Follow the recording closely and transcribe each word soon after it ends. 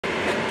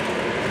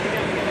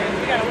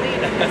gotta lean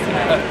in this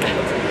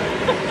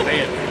one. Say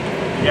it.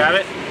 You got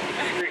it?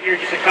 We were here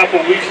just a couple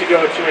weeks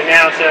ago to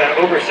announce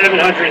over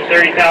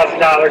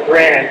 $730,000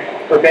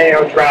 grant for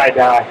Bayonne Dry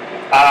Dock,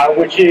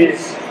 which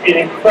is an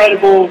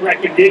incredible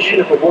recognition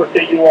of the work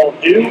that you all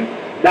do,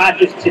 not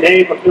just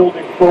today, but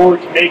building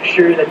forward to make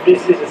sure that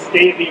this is a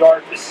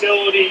state-of-the-art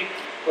facility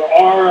for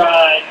our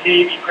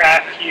Navy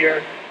craft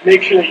here.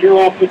 Make sure that you're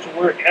all put to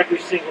work every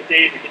single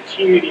day to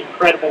continue the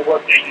incredible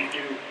work that you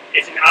do.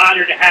 It's an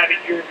honor to have it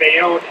here in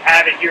Bayonne, to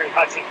have it here in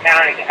Hudson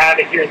County, to have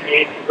it here in the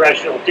 8th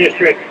Congressional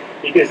District,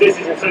 because this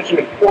is such an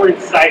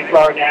important site for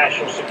our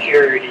national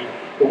security.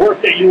 The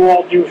work that you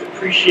all do is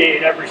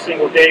appreciated every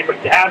single day,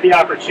 but to have the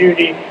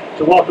opportunity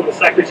to welcome the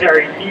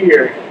Secretary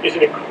here is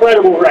an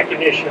incredible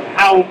recognition of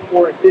how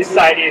important this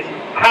site is,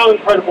 how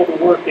incredible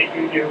the work that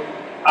you do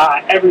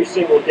every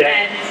single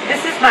day. And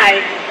this is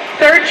my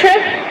third trip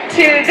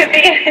to the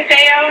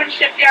Bayonne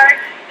shipyard.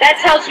 That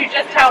tells you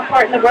just how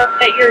important the work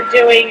that you're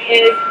doing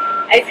is.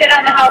 I sit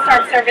on the House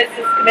Armed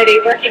Services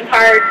Committee working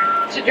hard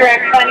to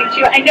direct funding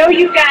to you. I know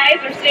you guys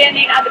are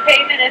standing on the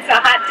pavement. It's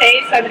a hot day,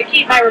 so I'm going to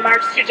keep my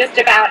remarks to just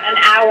about an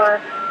hour,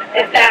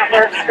 if that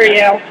works for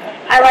you.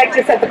 I like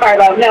to set the bar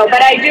low. No, but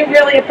I do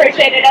really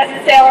appreciate it. As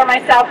a sailor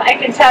myself, I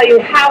can tell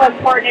you how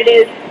important it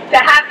is to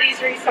have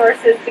these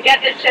resources, to get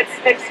the ships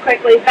fixed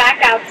quickly,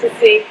 back out to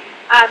sea.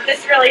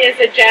 This really is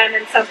a gem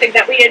and something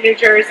that we in New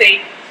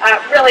Jersey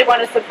really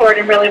want to support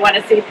and really want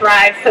to see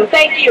thrive. So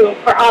thank you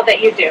for all that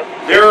you do.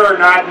 There are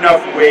not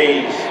enough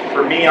ways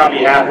for me on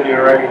behalf of the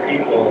American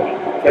people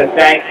to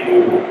thank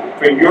you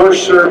for your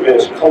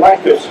service,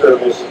 collective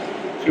service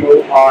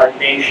to our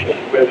nation.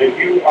 Whether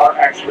you are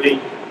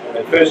actually in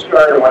the Coast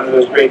Guard or one of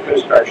those great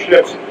Coast Guard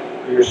ships,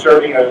 or you're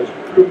serving as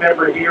a crew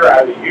member here,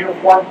 either a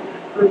uniformed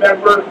crew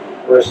member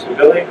or a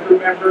civilian crew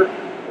member,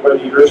 whether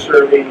you're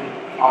serving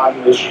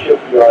on this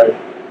shipyard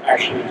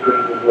actually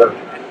doing the work.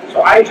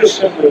 So I just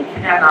simply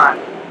cannot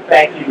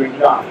thank you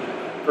enough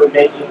for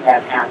making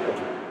that happen.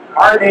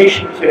 Our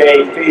nation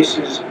today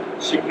faces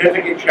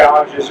significant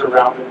challenges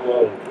around the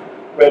globe,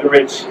 whether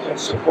it's in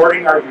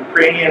supporting our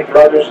Ukrainian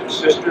brothers and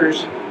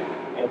sisters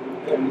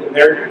and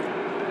their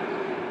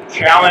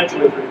challenge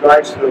with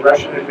regards to the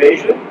Russian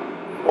invasion,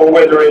 or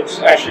whether it's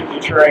actually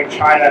deterring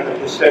China in the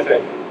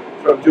Pacific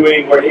from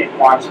doing what it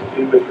wants to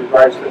do with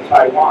regards to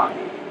Taiwan.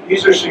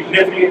 These are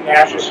significant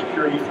national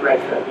security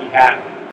threats that we have.